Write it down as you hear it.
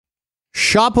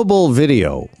shoppable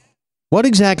video. What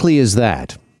exactly is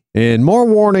that? And more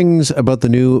warnings about the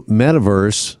new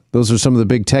metaverse. Those are some of the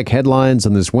big tech headlines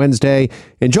on this Wednesday.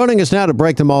 And joining us now to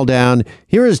break them all down,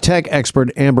 here is tech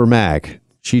expert Amber Mack.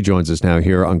 She joins us now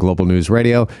here on Global News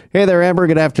Radio. Hey there, Amber.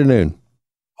 Good afternoon.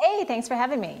 Hey, thanks for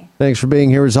having me. Thanks for being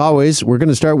here as always. We're going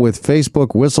to start with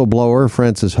Facebook whistleblower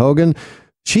Frances Haugen.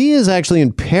 She is actually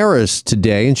in Paris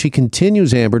today, and she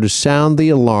continues, Amber, to sound the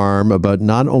alarm about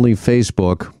not only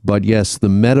Facebook, but yes, the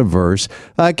metaverse.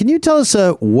 Can you tell us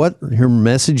what her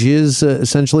message is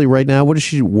essentially right now? What is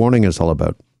she warning us all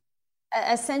about?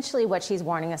 Essentially, what she's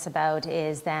warning us about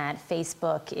is that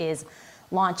Facebook is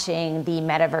launching the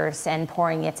metaverse and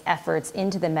pouring its efforts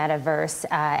into the metaverse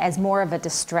as more of a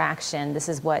distraction. This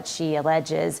is what she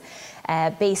alleges,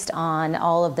 based on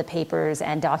all of the papers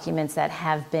and documents that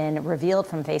have been revealed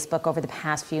from Facebook over the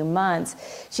past few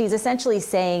months. She's essentially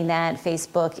saying that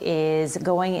Facebook is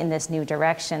going in this new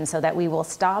direction so that we will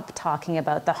stop talking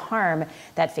about the harm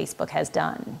that Facebook has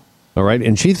done. All right.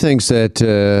 And she thinks that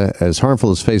as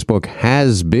harmful as Facebook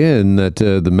has been, that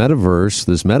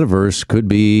this metaverse could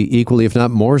be equally, if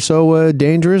not more so,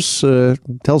 dangerous. Tell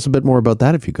us a bit more about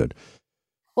that, if you could.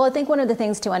 Well, I think one of the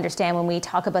things to understand when we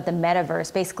talk about the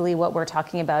metaverse, basically what we're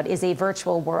talking about is a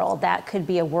virtual world. That could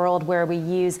be a world where we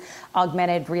use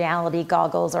augmented reality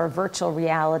goggles or virtual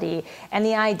reality. And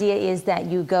the idea is that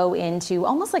you go into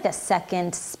almost like a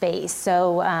second space.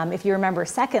 So if you remember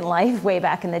Second Life way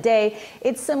back in the day,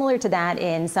 it's similar to that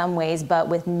in some ways, but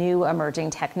with new emerging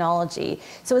technology.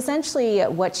 So essentially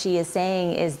what she is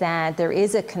saying is that there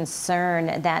is a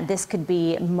concern that this could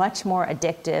be much more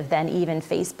addictive than even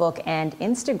Facebook and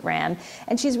Instagram.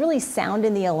 And she's really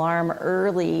sounding the alarm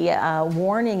early,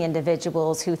 warning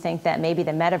individuals who think that maybe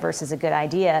the metaverse is a good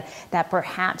idea, that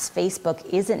perhaps Facebook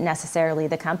isn't necessarily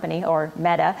the company, or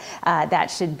Meta, that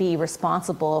should be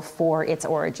responsible for its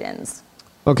origins.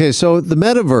 Okay, so the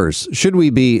metaverse, should we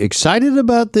be excited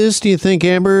about this, do you think,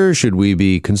 Amber? Should we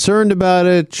be concerned about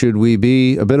it? Should we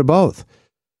be a bit of both?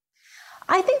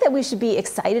 I think that we should be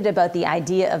excited about the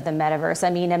idea of the metaverse. I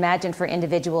mean, imagine for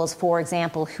individuals, for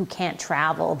example, who can't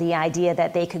travel, the idea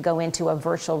that they could go into a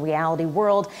virtual reality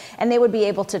world and they would be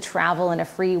able to travel in a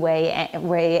free way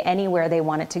anywhere they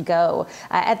wanted to go.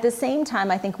 At the same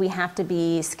time, I think we have to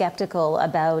be skeptical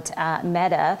about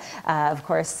Meta, of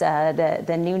course,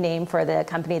 the new name for the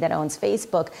company that owns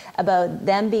Facebook, about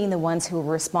them being the ones who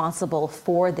are responsible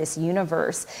for this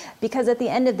universe. Because at the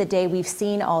end of the day, we've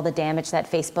seen all the damage that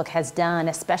Facebook has done,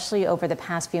 especially over the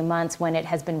past few months when it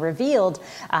has been revealed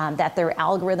that their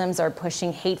algorithms are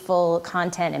pushing hateful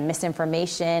content and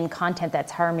misinformation, content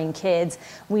that's harming kids.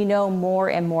 We know more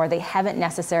and more they haven't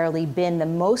necessarily been the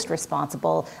most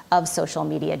responsible of social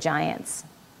media giants.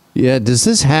 Yeah,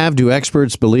 do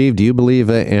experts believe, do you believe,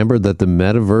 Amber, that the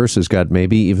metaverse has got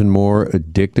maybe even more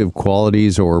addictive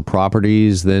qualities or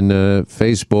properties than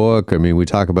Facebook? I mean, we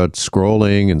talk about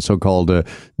scrolling and so-called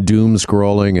doom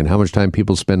scrolling and how much time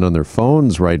people spend on their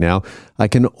phones right now. I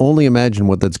can only imagine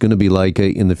what that's going to be like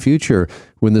in the future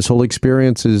when this whole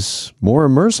experience is more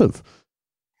immersive.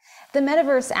 The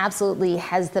metaverse absolutely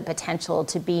has the potential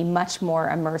to be much more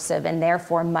immersive and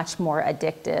therefore much more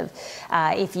addictive.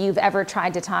 If you've ever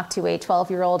tried to talk to a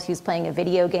 12-year-old who's playing a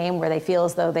video game where they feel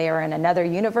as though they are in another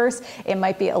universe, it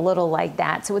might be a little like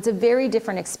that. So it's a very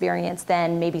different experience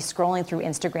than maybe scrolling through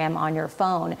Instagram on your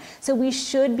phone. So we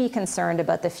should be concerned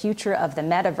about the future of the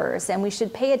metaverse, and we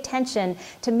should pay attention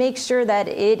to make sure that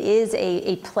it is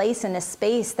a place and a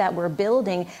space that we're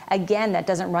building, again, that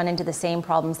doesn't run into the same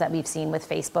problems that we've seen with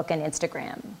Facebook and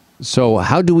Instagram. So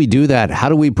how do we do that? How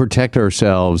do we protect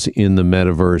ourselves in the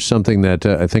metaverse? Something that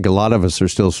I think a lot of us are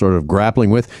still sort of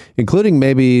grappling with, including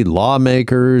maybe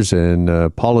lawmakers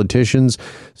and politicians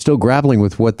still grappling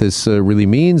with what this really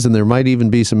means. And there might even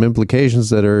be some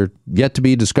implications that are yet to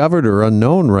be discovered or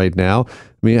unknown right now.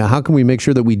 I mean, how can we make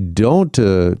sure that we don't,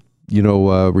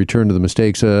 return to the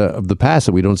mistakes of the past,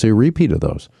 that we don't see a repeat of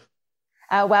those?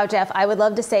 Wow, Jeff, I would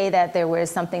love to say that there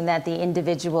was something that the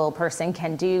individual person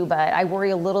can do, but I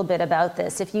worry a little bit about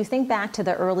this. If you think back to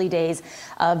the early days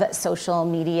of social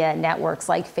media networks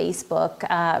like Facebook,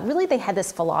 really they had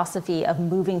this philosophy of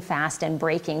moving fast and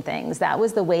breaking things. That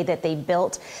was the way that they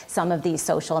built some of these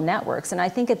social networks. And I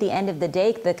think at the end of the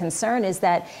day, the concern is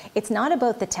that it's not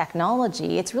about the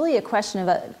technology. It's really a question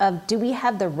of do we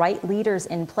have the right leaders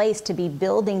in place to be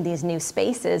building these new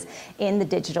spaces in the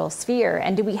digital sphere?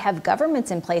 And do we have governments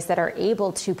in place that are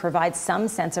able to provide some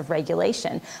sense of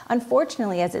regulation?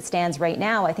 Unfortunately, as it stands right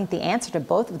now, I think the answer to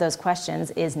both of those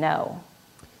questions is no.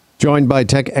 Joined by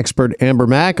tech expert Amber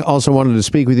Mack. Also wanted to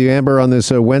speak with you, Amber, on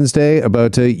this Wednesday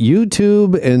about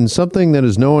YouTube and something that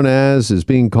is known as is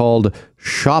being called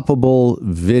shoppable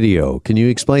video. Can you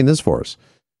explain this for us?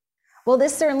 Well,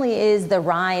 this certainly is the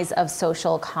rise of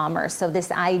social commerce. So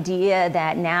this idea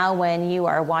that now when you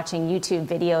are watching YouTube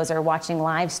videos or watching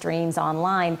live streams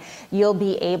online, you'll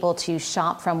be able to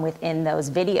shop from within those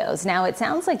videos. Now, it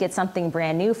sounds like it's something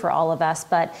brand new for all of us,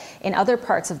 but in other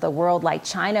parts of the world, like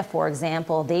China, for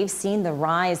example, they've seen the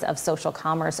rise of social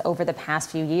commerce over the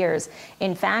past few years.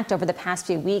 In fact, over the past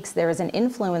few weeks, there is an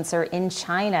influencer in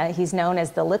China, he's known as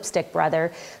the Lipstick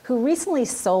Brother, who recently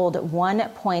sold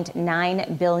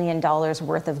 $1.9 billion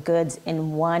worth of goods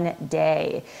in one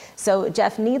day. So,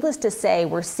 Jeff, needless to say,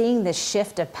 we're seeing this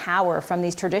shift of power from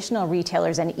these traditional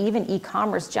retailers and even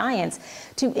e-commerce giants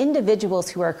to individuals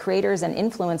who are creators and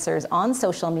influencers on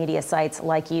social media sites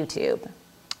like YouTube.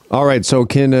 All right. So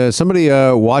can somebody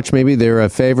watch maybe their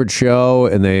favorite show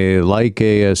and they like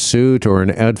a suit or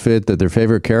an outfit that their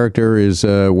favorite character is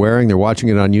wearing? They're watching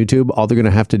it on YouTube. All they're going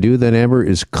to have to do then, Amber,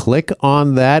 is click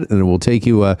on that and it will take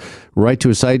you right to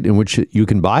a site in which you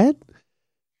can buy it?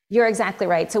 You're exactly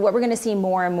right. So what we're going to see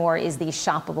more and more is these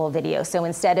shoppable videos. So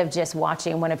instead of just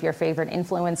watching one of your favorite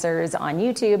influencers on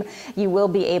YouTube, you will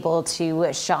be able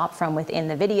to shop from within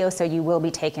the video. So you will be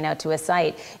taken out to a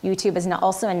site. YouTube has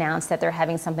also announced that they're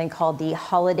having something called the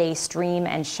Holiday Stream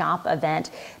and Shop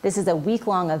event. This is a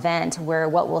week-long event where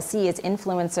what we'll see is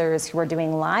influencers who are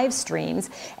doing live streams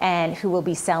and who will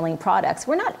be selling products.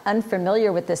 We're not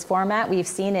unfamiliar with this format. We've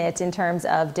seen it in terms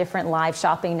of different live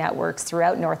shopping networks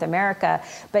throughout North America.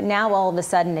 But now all of a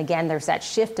sudden, again, there's that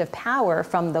shift of power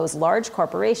from those large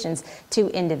corporations to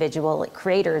individual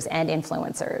creators and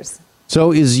influencers.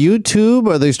 So is YouTube,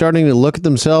 are they starting to look at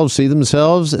themselves, see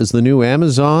themselves as the new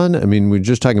Amazon? I mean, we're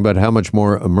just talking about how much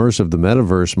more immersive the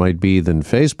metaverse might be than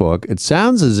Facebook. It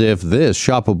sounds as if this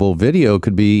shoppable video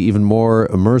could be even more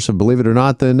immersive, believe it or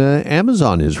not, than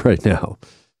Amazon is right now.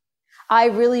 I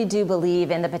really do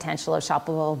believe in the potential of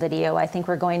shoppable video. I think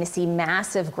we're going to see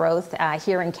massive growth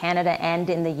here in Canada and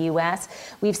in the U.S.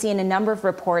 We've seen a number of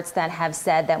reports that have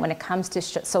said that when it comes to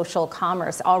social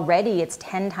commerce, already it's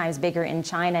 10 times bigger in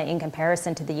China in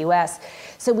comparison to the U.S.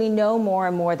 So we know more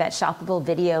and more that shoppable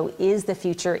video is the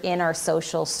future in our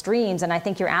social streams. And I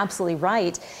think you're absolutely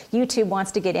right. YouTube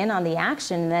wants to get in on the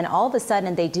action. And then all of a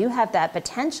sudden, they do have that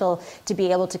potential to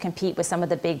be able to compete with some of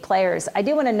the big players. I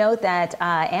do want to note that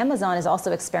Amazon is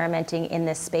also experimenting in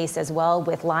this space as well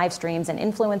with live streams and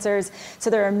influencers.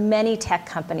 So there are many tech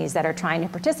companies that are trying to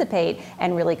participate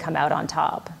and really come out on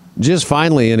top. Just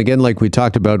finally, and again, like we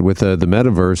talked about with the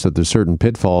metaverse, that there's certain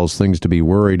pitfalls, things to be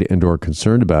worried and or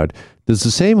concerned about. Does the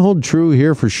same hold true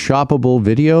here for shoppable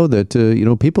video, that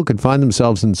people could find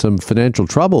themselves in some financial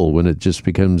trouble when it just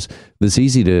becomes this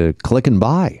easy to click and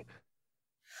buy?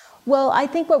 Well, I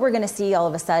think what we're going to see all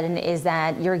of a sudden is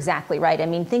that you're exactly right. I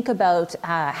mean, think about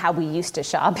how we used to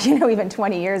shop. Even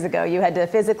 20 years ago, you had to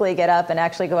physically get up and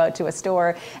actually go out to a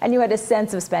store, and you had a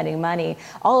sense of spending money.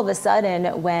 All of a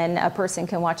sudden, when a person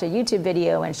can watch a YouTube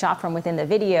video and shop from within the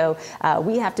video,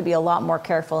 we have to be a lot more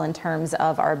careful in terms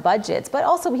of our budgets. But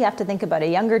also, we have to think about a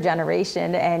younger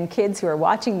generation and kids who are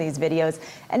watching these videos,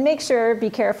 and be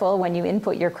careful when you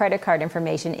input your credit card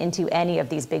information into any of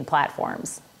these big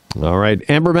platforms. All right.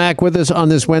 Amber Mack with us on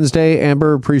this Wednesday.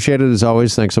 Amber, appreciate it as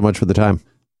always. Thanks so much for the time.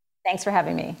 Thanks for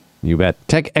having me. You bet.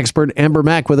 Tech expert Amber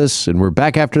Mack with us, and we're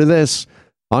back after this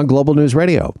on Global News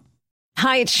Radio.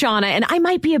 Hi, it's Shauna, and I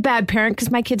might be a bad parent because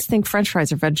my kids think French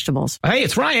fries are vegetables. Hey,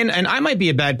 it's Ryan, and I might be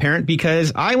a bad parent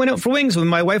because I went out for wings when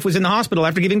my wife was in the hospital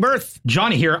after giving birth.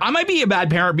 Johnny here. I might be a bad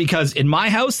parent because in my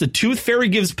house, the tooth fairy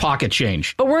gives pocket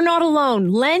change. But we're not alone.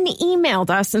 Len emailed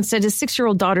us and said his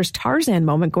 6-year-old daughter's Tarzan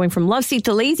moment going from love seat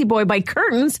to lazy boy by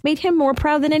curtains made him more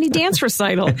proud than any dance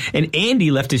recital. And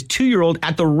Andy left his 2-year-old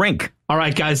at the rink. All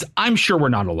right, guys, I'm sure we're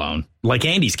not alone. Like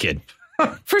Andy's kid.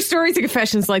 For stories and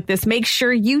confessions like this, make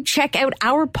sure you check out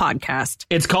our podcast.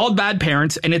 It's called Bad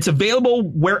Parents, and it's available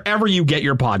wherever you get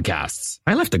your podcasts.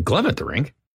 I left a glove at the rink.